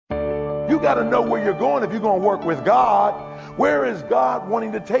got to know where you're going if you're going to work with God. Where is God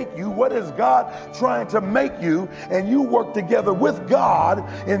wanting to take you? What is God trying to make you? And you work together with God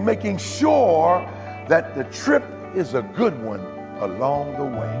in making sure that the trip is a good one along the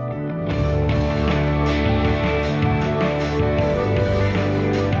way.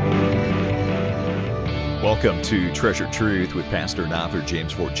 Welcome to Treasured Truth with Pastor and author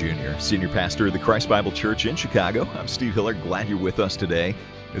James Ford Jr., Senior Pastor of the Christ Bible Church in Chicago. I'm Steve Hiller. Glad you're with us today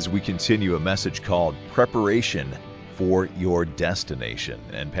as we continue a message called Preparation for Your Destination.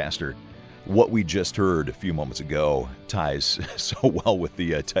 And Pastor, what we just heard a few moments ago ties so well with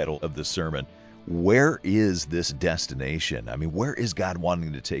the title of the sermon. Where is this destination? I mean, where is God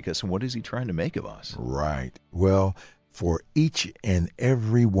wanting to take us, and what is he trying to make of us? Right. Well, for each and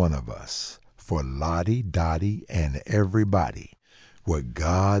every one of us, for Lottie, Dottie, and everybody, what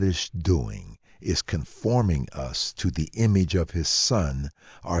God is doing is conforming us to the image of his Son,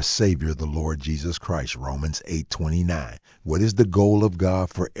 our Savior, the Lord Jesus Christ, Romans 8:29. What is the goal of God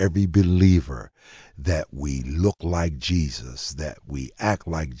for every believer? That we look like Jesus, that we act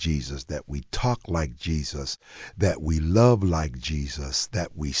like Jesus, that we talk like Jesus, that we love like Jesus,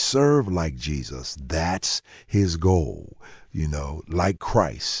 that we serve like Jesus. That's his goal, like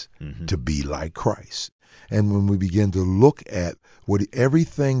Christ, to be like Christ. And when we begin to look at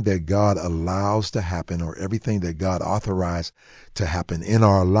everything that God allows to happen, or everything that God authorized to happen in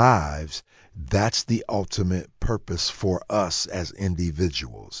our lives, that's the ultimate purpose for us as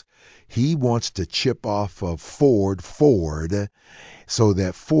individuals. He wants to chip off of Ford so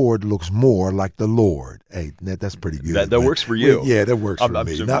that Ford looks more like the Lord. Hey, that's pretty good. That works for you. Yeah, that works for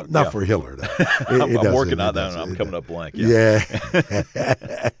me. Not for Hiller, though. I'm working on that, and I'm coming up blank. Yeah.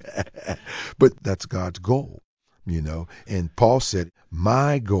 But that's God's goal, And Paul said,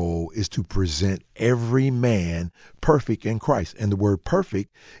 my goal is to present every man perfect in Christ. And the word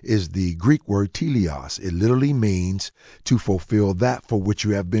perfect is the Greek word teleos. It literally means to fulfill that for which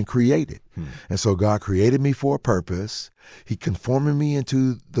you have been created. And so God created me for a purpose. He conformed me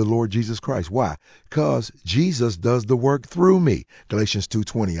into the Lord Jesus Christ. Why? Because Jesus does the work through me. Galatians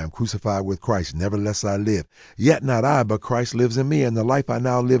 2:20, I'm crucified with Christ, nevertheless I live. Yet not I, but Christ lives in me. And the life I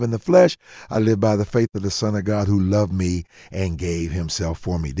now live in the flesh, I live by the faith of the Son of God who loved me and gave himself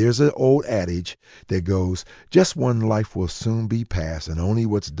for me. There's an old adage that goes, just one life will soon be past, and only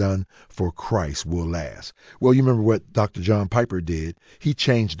what's done for Christ will last. Well, you remember what Dr. John Piper did? He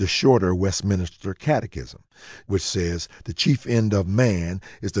changed the shorter Westminster Catechism, which says the chief end of man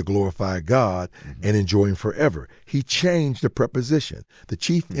is to glorify God and enjoy him forever. He changed the preposition. The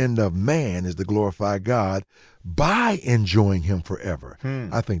chief end of man is to glorify God by enjoying him forever.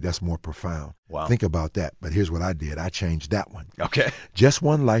 I think that's more profound. Wow. Think about that. But here's what I did. I changed that one. Okay. Just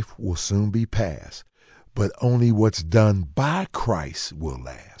one life will soon be past, but only what's done by Christ will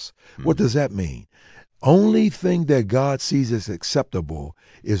last. What does that mean? Only thing that God sees as acceptable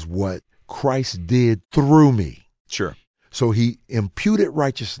is what Christ did through me. Sure. So he imputed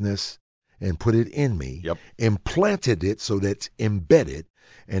righteousness and put it in me, implanted it so that it's embedded,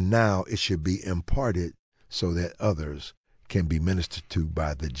 and now it should be imparted so that others can be ministered to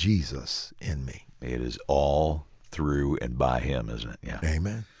by the Jesus in me. It is all through and by him, isn't it? Yeah.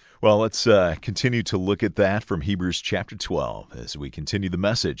 Amen. Well, let's continue to look at that from Hebrews chapter 12 as we continue the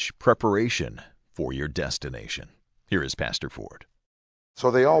message, Preparation for Your Destination. Here is Pastor Ford. So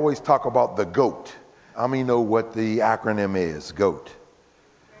they always talk about the GOAT. I mean, know what the acronym is, GOAT.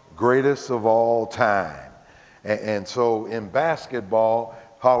 Greatest of all time. And so in basketball,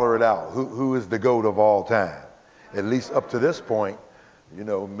 holler it out. Who is the GOAT of all time? At least up to this point,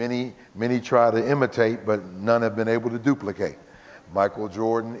 many try to imitate, but none have been able to duplicate. Michael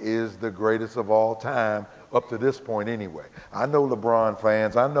Jordan is the greatest of all time up to this point anyway. I know LeBron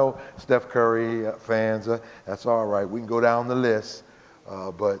fans. I know Steph Curry fans. That's all right. We can go down the list.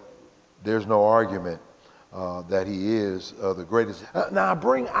 But there's no argument that he is the greatest. Now I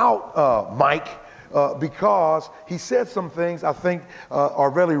bring out Mike because he said some things I think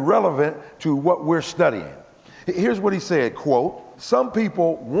are very relevant to what we're studying. Here's what he said, quote, some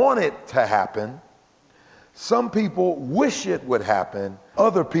people want it to happen. Some people wish it would happen.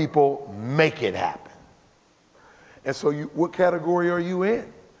 Other people make it happen. And so what category are you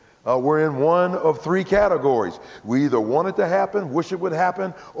in? We're in one of three categories. We either want it to happen, wish it would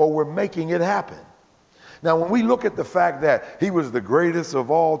happen, or we're making it happen. Now, when we look at the fact that he was the greatest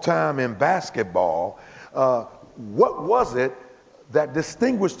of all time in basketball, what was it that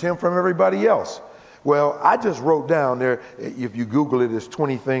distinguished him from everybody else? Well, I just wrote down there, if you Google it, it's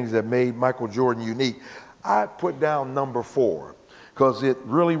 20 things that made Michael Jordan unique. I put down number 4 because it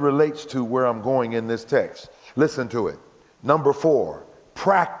really relates to where I'm going in this text. Listen to it. Number 4,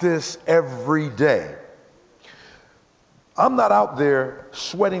 practice every day. I'm not out there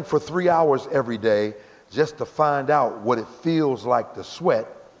sweating for 3 hours every day just to find out what it feels like to sweat,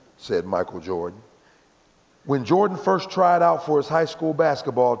 said Michael Jordan. When Jordan first tried out for his high school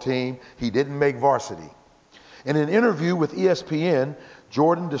basketball team, he didn't make varsity. In an interview with ESPN,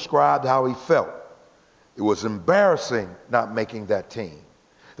 Jordan described how he felt. It was embarrassing not making that team.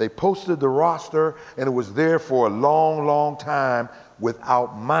 They posted the roster and it was there for a long, long time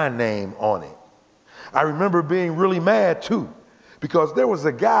without my name on it. I remember being really mad too, because there was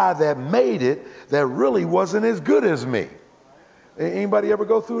a guy that made it that really wasn't as good as me. Anybody ever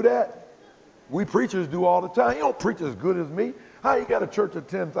go through that? We preachers do all the time. You don't preach as good as me. How you got a church of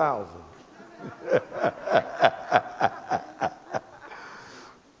 10,000?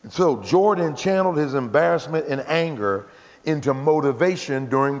 So Jordan channeled his embarrassment and anger into motivation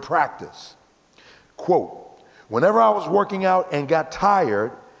during practice. Quote, whenever I was working out and got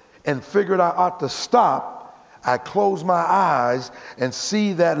tired and figured I ought to stop, I close my eyes and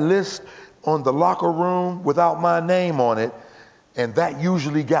see that list on the locker room without my name on it, and that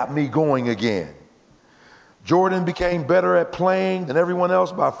usually got me going again. Jordan became better at playing than everyone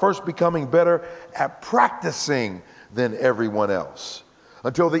else by first becoming better at practicing than everyone else.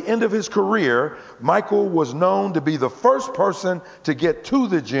 Until the end of his career, Michael was known to be the first person to get to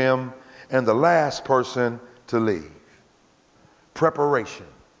the gym and the last person to leave. Preparation.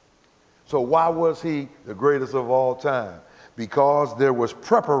 So why was he the greatest of all time? Because there was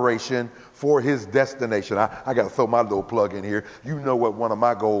preparation for his destination. I got to throw my little plug in here. You know what one of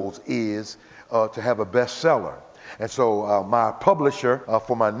my goals is, to have a bestseller. And so my publisher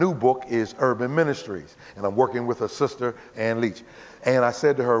for my new book is Urban Ministries. And I'm working with a sister, Ann Leach. And I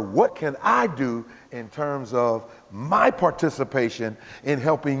said to her, what can I do in terms of my participation in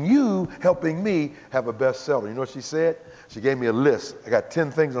helping me have a bestseller? You know what she said? She gave me a list. I got 10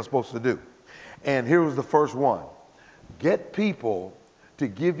 things I'm supposed to do. And here was the first one. Get people to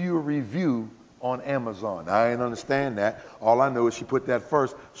give you a review on Amazon. I didn't understand that. All I know is she put that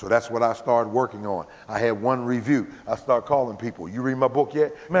first, so that's what I started working on. I had one review. I started calling people. You read my book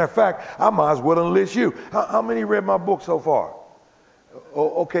yet? Matter of fact, I might as well enlist you. How many read my book so far?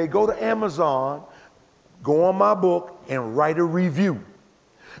 Okay, go to Amazon, go on my book, and write a review.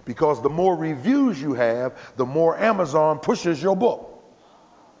 Because the more reviews you have, the more Amazon pushes your book.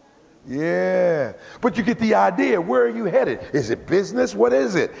 Yeah, but you get the idea. Where are you headed? Is it business? What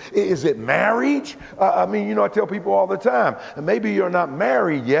is it? Is it marriage? I tell people all the time, and maybe you're not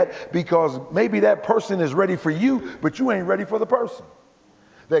married yet because maybe that person is ready for you, but you ain't ready for the person.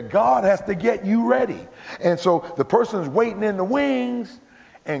 That God has to get you ready. And so the person's waiting in the wings,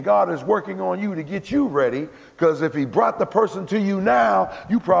 and God is working on you to get you ready, because if he brought the person to you now,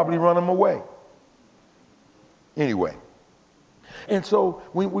 you probably run him away. Anyway. And so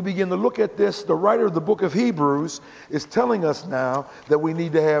when we begin to look at this, the writer of the book of Hebrews is telling us now that we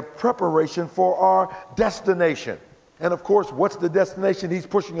need to have preparation for our destination. And of course, what's the destination he's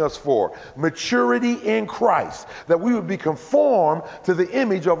pushing us for? Maturity in Christ, that we would be conformed to the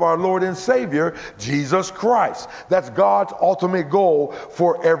image of our Lord and Savior, Jesus Christ. That's God's ultimate goal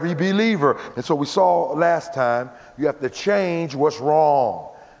for every believer. And so we saw last time, you have to change what's wrong.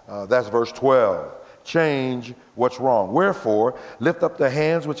 That's verse 12. Change what's wrong. Wherefore, lift up the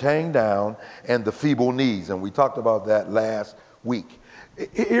hands which hang down and the feeble knees. And we talked about that last week.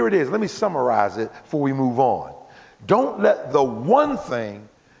 Here it is. Let me summarize it before we move on. Don't let the one thing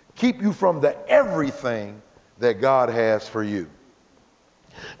keep you from the everything that God has for you.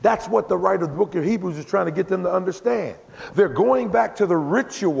 That's what the writer of the book of Hebrews is trying to get them to understand. They're going back to the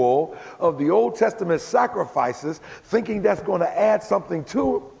ritual of the Old Testament sacrifices, thinking that's going to add something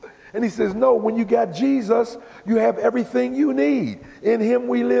to it. And he says, no, when you got Jesus, you have everything you need. In him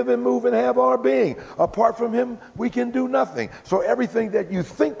we live and move and have our being. Apart from him, we can do nothing. So everything that you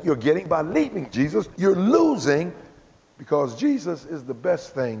think you're getting by leaving Jesus, you're losing, because Jesus is the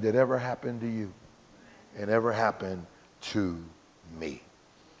best thing that ever happened to you and ever happened to me.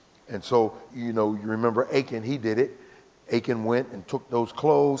 And so, you remember Achan, he did it. Achan went and took those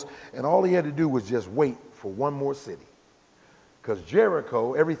clothes, and all he had to do was just wait for one more city. Because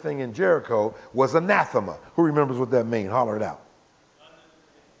Jericho, everything in Jericho was anathema. Who remembers what that means? Holler it out.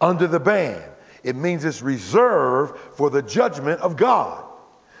 Under the ban. It means it's reserved for the judgment of God.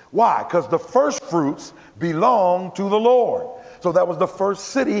 Why? Because the first fruits belong to the Lord. So that was the first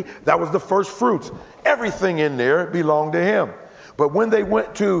city. That was the first fruits. Everything in there belonged to him. But when they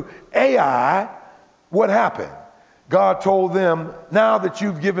went to Ai, what happened? God told them, now that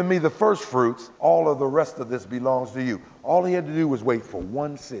you've given me the first fruits, all of the rest of this belongs to you. All he had to do was wait for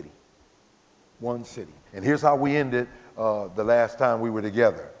one city. One city. And here's how we ended the last time we were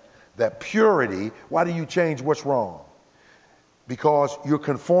together. That purity, why do you change what's wrong? Because you're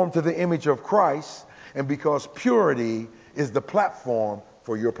conformed to the image of Christ, and because purity is the platform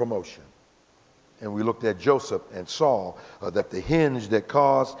for your promotion. And we looked at Joseph and saw that the hinge that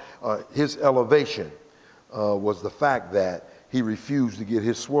caused his elevation was the fact that he refused to get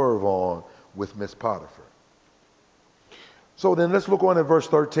his swerve on with Miss Potiphar. So then let's look on at verse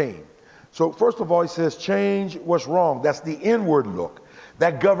 13. So first of all, he says, change what's wrong. That's the inward look.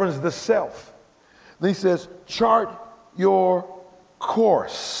 That governs the self. Then he says, chart your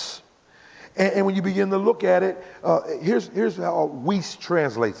course. And when you begin to look at it, here's how Weiss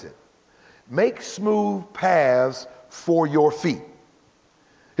translates it. Make smooth paths for your feet.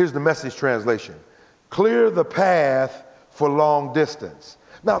 Here's the Message translation. Clear the path for long distance.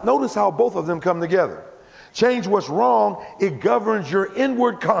 Now, notice how both of them come together. Change what's wrong. It governs your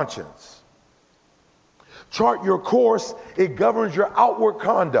inward conscience. Chart your course. It governs your outward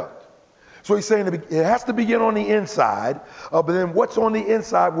conduct. So he's saying it has to begin on the inside, but then what's on the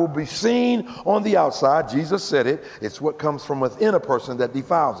inside will be seen on the outside. Jesus said it. It's what comes from within a person that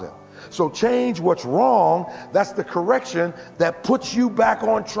defiles him. So change what's wrong. That's the correction that puts you back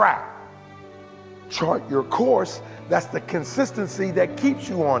on track. Chart your course. That's the consistency that keeps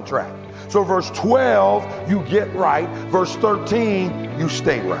you on track. So verse 12, you get right. Verse 13, you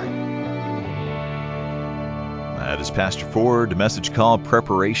stay right. That is Pastor Ford, a message called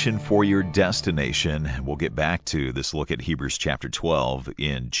Preparation for Your Destination. We'll get back to this look at Hebrews chapter 12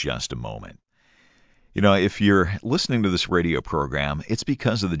 in just a moment. You know, if you're listening to this radio program, it's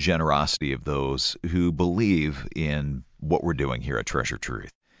because of the generosity of those who believe in what we're doing here at Treasure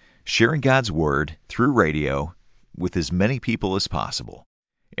Truth. Sharing God's Word through radio with as many people as possible.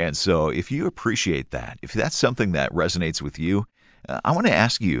 And so if you appreciate that, if that's something that resonates with you, I want to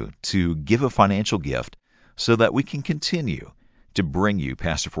ask you to give a financial gift so that we can continue to bring you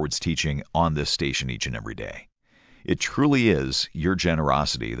Pastor Ford's teaching on this station each and every day. It truly is your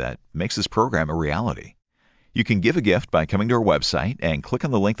generosity that makes this program a reality. You can give a gift by coming to our website and click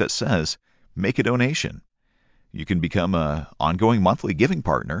on the link that says Make a Donation. You can become an ongoing monthly giving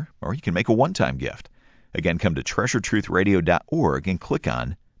partner, or you can make a one-time gift. Again, come to treasuretruthradio.org and click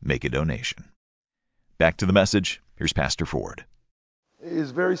on Make a Donation. Back to the message. Here's Pastor Ford.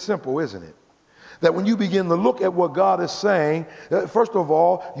 It's very simple, isn't it? That when you begin to look at what God is saying, first of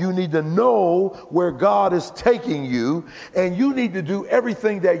all, you need to know where God is taking you, and you need to do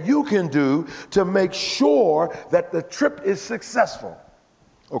everything that you can do to make sure that the trip is successful.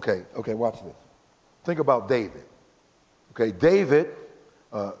 Okay, watch this. Think about David. Okay, David,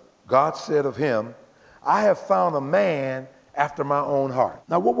 God said of him, I have found a man after my own heart.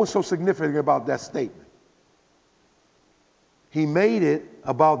 Now, what was so significant about that statement? He made it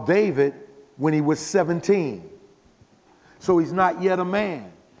about David when he was 17. So he's not yet a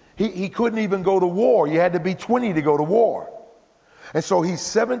man. He couldn't even go to war. You had to be 20 to go to war. And so he's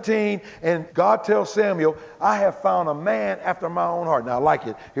 17, and God tells Samuel, I have found a man after my own heart. Now, I like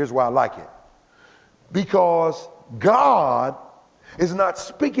it. Here's why I like it. Because God is not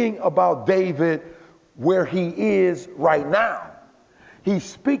speaking about David where he is right now. He's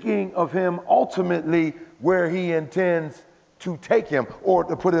speaking of him ultimately where he intends to take him. Or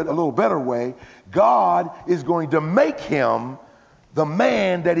to put it a little better way, God is going to make him the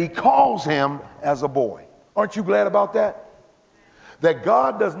man that he calls him as a boy. Aren't you glad about that? That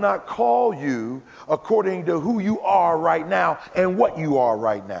God does not call you according to who you are right now and what you are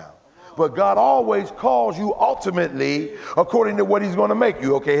right now. But God always calls you ultimately according to what he's going to make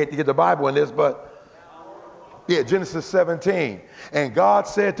you. Okay, I hate to get the Bible in this, but yeah, Genesis 17. And God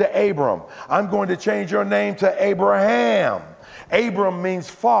said to Abram, I'm going to change your name to Abraham. Abram means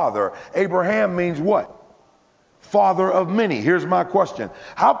father. Abraham means what? Father of many. Here's my question.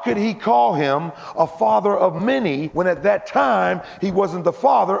 How could he call him a father of many when at that time he wasn't the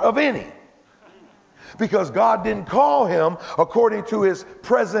father of any? Because God didn't call him according to his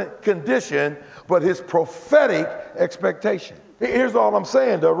present condition, but his prophetic expectation. Here's all I'm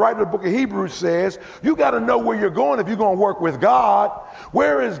saying. The writer of the book of Hebrews says, you got to know where you're going if you're going to work with God.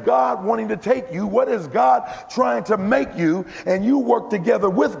 Where is God wanting to take you? What is God trying to make you? And you work together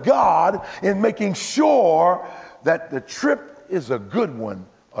with God in making sure that the trip is a good one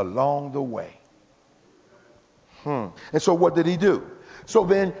along the way. And so what did he do? So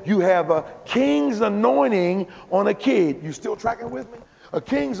then you have a king's anointing on a kid. You still tracking with me? A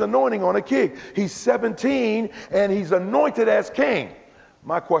king's anointing on a kid. He's 17 and he's anointed as king.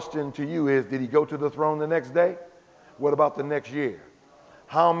 My question to you is, did he go to the throne the next day? What about the next year?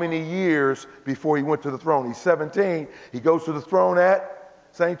 How many years before he went to the throne? He's 17. He goes to the throne at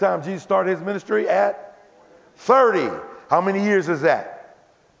same time Jesus started his ministry at 30. How many years is that?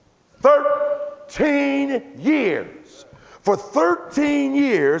 13 years. For 13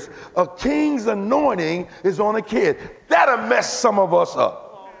 years, a king's anointing is on a kid. That'll mess some of us up.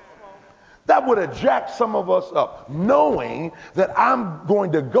 That would have jacked some of us up, knowing that I'm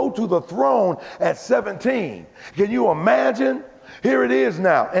going to go to the throne at 17. Can you imagine? Here it is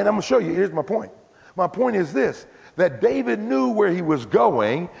now. And I'm going to show you. Here's my point. My point is this, that David knew where he was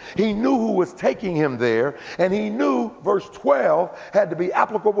going. He knew who was taking him there. And he knew verse 12 had to be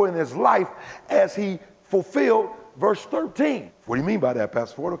applicable in his life as he fulfilled verse 13. What do you mean by that,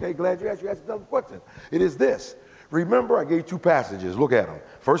 Pastor Ford? Okay, glad you asked. You asked another question. It is this. Remember, I gave two passages. Look at them.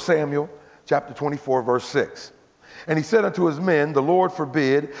 1 Samuel chapter 24, verse 6. And he said unto his men, the Lord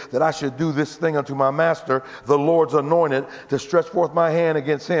forbid that I should do this thing unto my master, the Lord's anointed, to stretch forth my hand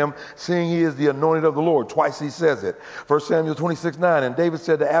against him, seeing he is the anointed of the Lord. Twice he says it. 1 Samuel 26, 9. And David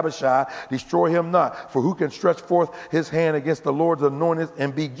said to Abishai, destroy him not, for who can stretch forth his hand against the Lord's anointed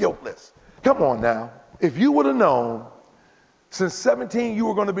and be guiltless? Come on now. If you would have known since 17 you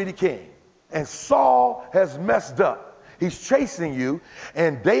were going to be the king, and Saul has messed up, he's chasing you,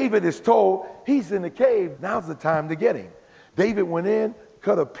 and David is told he's in the cave. Now's the time to get him. David went in,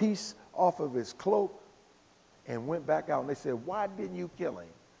 cut a piece off of his cloak, and went back out. And they said, why didn't you kill him?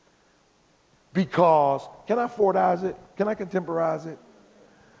 Because, can I Fordize it? Can I contemporize it?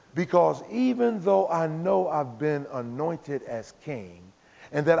 Because even though I know I've been anointed as king,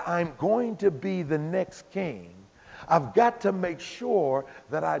 and that I'm going to be the next king, I've got to make sure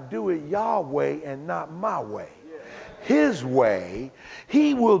that I do it Yahweh and not my way. His way,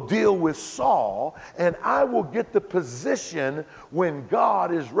 he will deal with Saul, and I will get the position when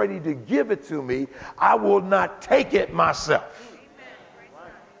God is ready to give it to me. I will not take it myself.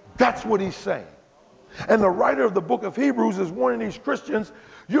 That's what he's saying. And the writer of the book of Hebrews is warning these Christians,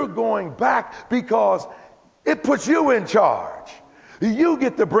 you're going back because it puts you in charge. You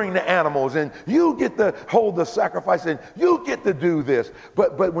get to bring the animals, and you get to hold the sacrifice, and you get to do this.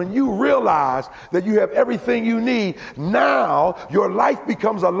 But when you realize that you have everything you need, now your life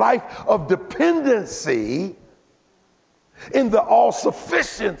becomes a life of dependency in the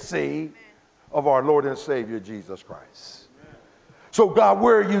all-sufficiency of our Lord and Savior, Jesus Christ. So God,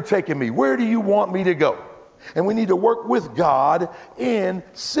 where are you taking me? Where do you want me to go? And we need to work with God in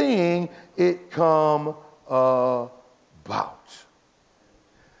seeing it come about.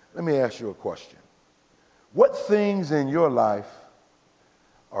 Let me ask you a question. What things in your life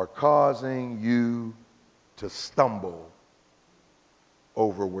are causing you to stumble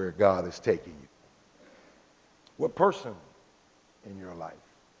over where God is taking you? What person in your life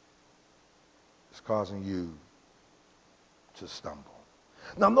is causing you to stumble?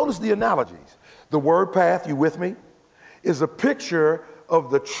 Now notice the analogies. The word path, you with me, is a picture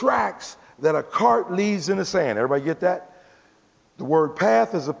of the tracks that a cart leaves in the sand. Everybody get that? The word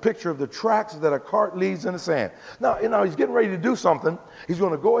path is a picture of the tracks that a cart leaves in the sand. Now he's getting ready to do something. He's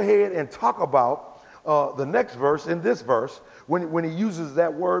going to go ahead and talk about the next verse in this verse when he uses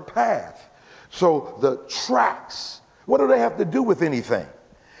that word path. So the tracks, what do they have to do with anything?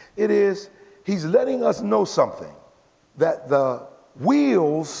 It is, he's letting us know something, that the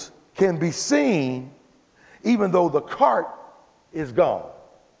wheels can be seen even though the cart is gone.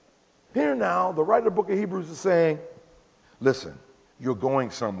 Here now, the writer of the book of Hebrews is saying, listen, you're going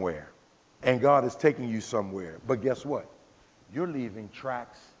somewhere, and God is taking you somewhere. But guess what? You're leaving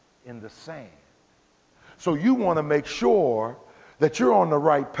tracks in the sand. So you want to make sure that you're on the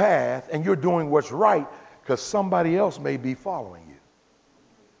right path and you're doing what's right, because somebody else may be following you.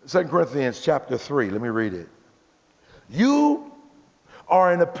 2 Corinthians chapter 3, let me read it. You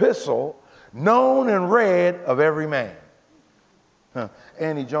are an epistle known and read of every man.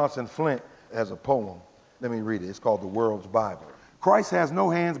 Annie Johnson Flint has a poem. Let me read it. It's called The World's Bible. Christ has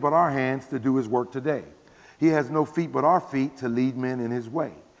no hands but our hands to do his work today. He has no feet but our feet to lead men in his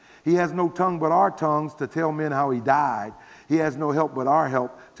way. He has no tongue but our tongues to tell men how he died. He has no help but our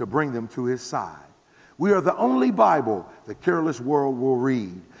help to bring them to his side. We are the only Bible the careless world will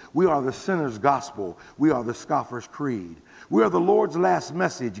read. We are the sinner's gospel. We are the scoffer's creed. We are the Lord's last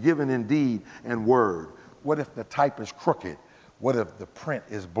message given in deed and word. What if the type is crooked? What if the print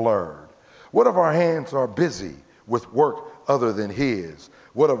is blurred? What if our hands are busy with work other than his?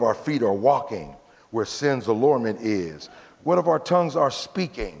 What if our feet are walking where sin's allurement is? What if our tongues are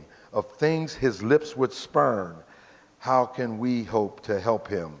speaking of things his lips would spurn? How can we hope to help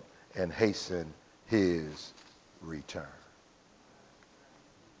him and hasten his return?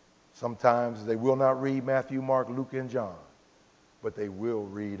 Sometimes they will not read Matthew, Mark, Luke, and John, but they will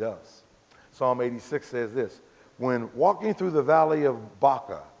read us. Psalm 86 says this, when walking through the valley of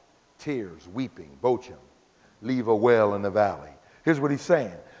Baca, tears, weeping, Bochum, leave a well in the valley. Here's what he's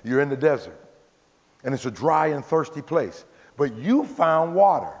saying. You're in the desert, and it's a dry and thirsty place, but you found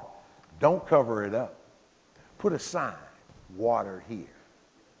water. Don't cover it up. Put a sign, water here.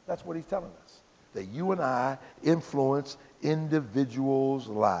 That's what he's telling us, that you and I influence individuals'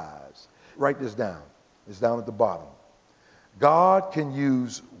 lives. Write this down. It's down at the bottom. God can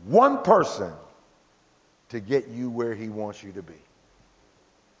use one person to get you where he wants you to be.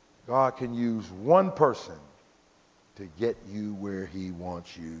 God can use one person to get you where he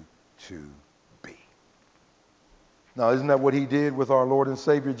wants you to be. Now, isn't that what he did with our Lord and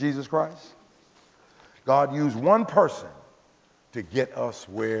Savior, Jesus Christ? God used one person to get us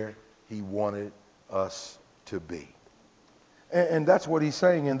where he wanted us to be. And that's what he's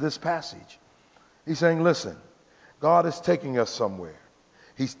saying in this passage. He's saying, listen, God is taking us somewhere.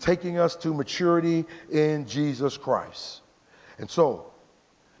 He's taking us to maturity in Jesus Christ. And so,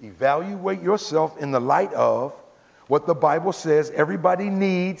 evaluate yourself in the light of what the Bible says everybody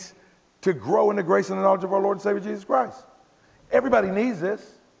needs to grow in the grace and the knowledge of our Lord and Savior Jesus Christ. Everybody needs this.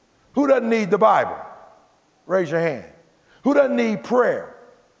 Who doesn't need the Bible? Raise your hand. Who doesn't need prayer?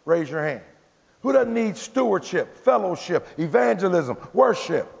 Raise your hand. Who doesn't need stewardship, fellowship, evangelism,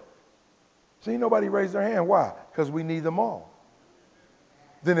 worship? See, nobody raised their hand. Why? Because we need them all.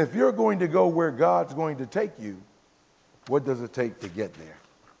 Then if you're going to go where God's going to take you, what does it take to get there?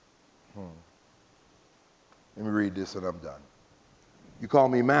 Let me read this and I'm done. You call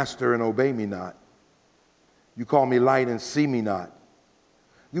me master and obey me not. You call me light and see me not.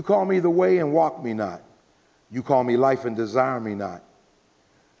 You call me the way and walk me not. You call me life and desire me not.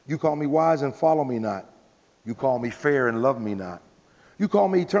 You call me wise and follow me not. You call me fair and love me not. You call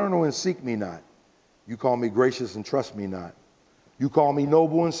me eternal and seek me not. You call me gracious and trust me not. You call me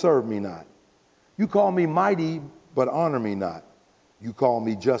noble and serve me not. You call me mighty but honor me not. You call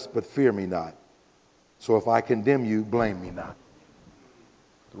me just but fear me not. So if I condemn you, blame me not.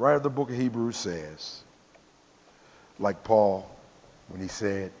 The writer of the book of Hebrews says, like Paul, when he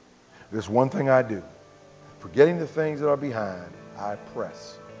said, there's one thing I do. Forgetting the things that are behind, I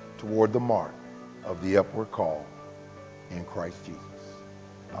press toward the mark of the upward call in Christ Jesus.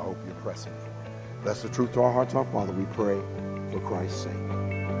 I hope you're pressing for it. That's the truth to our hearts, our Father. We pray for Christ's sake.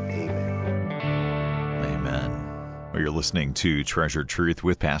 Amen. Amen. Well, you're listening to Treasured Truth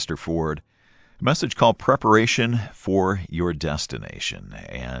with Pastor Ford, a message called Preparation for Your Destination.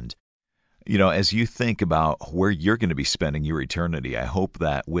 And, you know, as you think about where you're going to be spending your eternity, I hope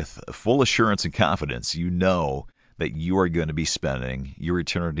that with full assurance and confidence, you know that you are going to be spending your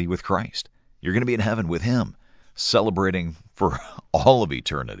eternity with Christ. You're going to be in heaven with him, celebrating for all of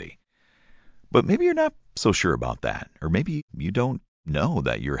eternity. But maybe you're not so sure about that, or maybe you don't know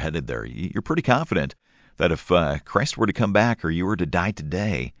that you're headed there. You're pretty confident that if Christ were to come back or you were to die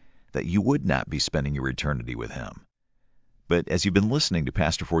today, that you would not be spending your eternity with him. But as you've been listening to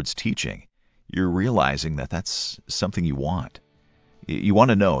Pastor Ford's teaching, you're realizing that that's something you want. You want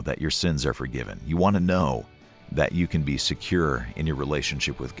to know that your sins are forgiven. You want to know that you can be secure in your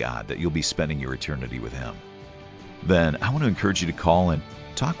relationship with God, that you'll be spending your eternity with him. Then I want to encourage you to call and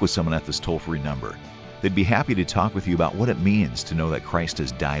talk with someone at this toll-free number. They'd be happy to talk with you about what it means to know that Christ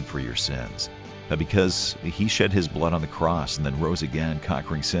has died for your sins. That because he shed his blood on the cross and then rose again,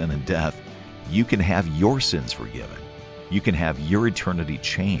 conquering sin and death, you can have your sins forgiven. You can have your eternity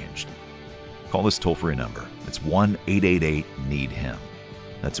changed. Call this toll-free number. It's 1-888-NEED-HIM.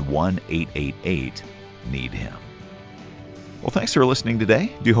 That's 1-888-NEED-HIM. Well, thanks for listening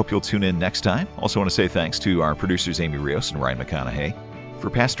today. Do hope you'll tune in next time. Also want to say thanks to our producers Amy Rios and Ryan McConaughey. For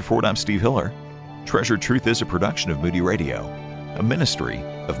Pastor Ford, I'm Steve Hiller. Treasured Truth is a production of Moody Radio, a ministry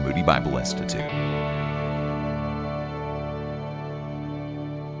of Moody Bible Institute.